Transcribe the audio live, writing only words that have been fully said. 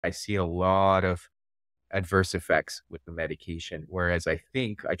I see a lot of adverse effects with the medication. Whereas I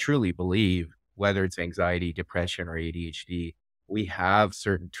truly believe, whether it's anxiety, depression, or ADHD, we have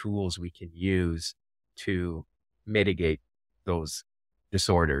certain tools we can use to mitigate those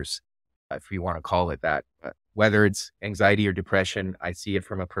disorders, if you want to call it that. Whether it's anxiety or depression, I see it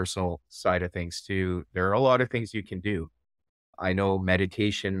from a personal side of things too. There are a lot of things you can do. I know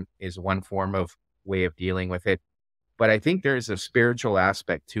meditation is one form of way of dealing with it, but I think there's a spiritual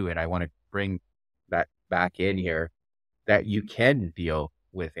aspect to it. I want to bring that back in here, that you can deal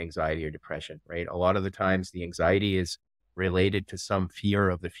with anxiety or depression, right? A lot of the times the anxiety is related to some fear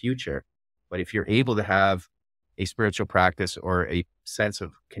of the future. But if you're able to have a spiritual practice or a sense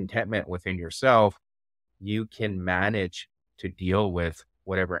of contentment within yourself, you can manage to deal with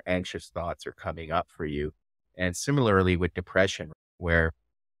whatever anxious thoughts are coming up for you. And similarly with depression, where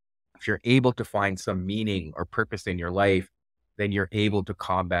if you're able to find some meaning or purpose in your life, then you're able to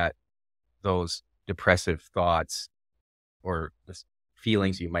combat those depressive thoughts or the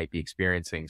feelings you might be experiencing.